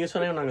இந்த 2 நியூஸ்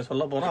நாங்க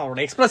சொல்ல போறோம்.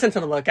 அவரோட எக்ஸ்பிரஷன்ஸ்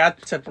நம்ம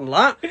கேப்சர்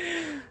பண்ணலாம்.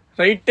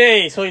 ரைட்டே.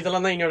 ஸோ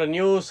இதெல்லாம் தான் என்னோட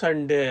நியூஸ்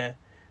அண்ட்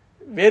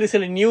வேறு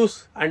சில நியூஸ்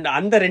அண்ட்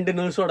அந்த 2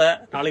 நியூஸோட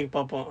நாளைக்கு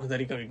பார்ப்போம். அது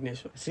வரைக்கும்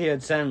விக்னேஷ்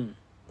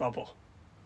பார்ப்போம்.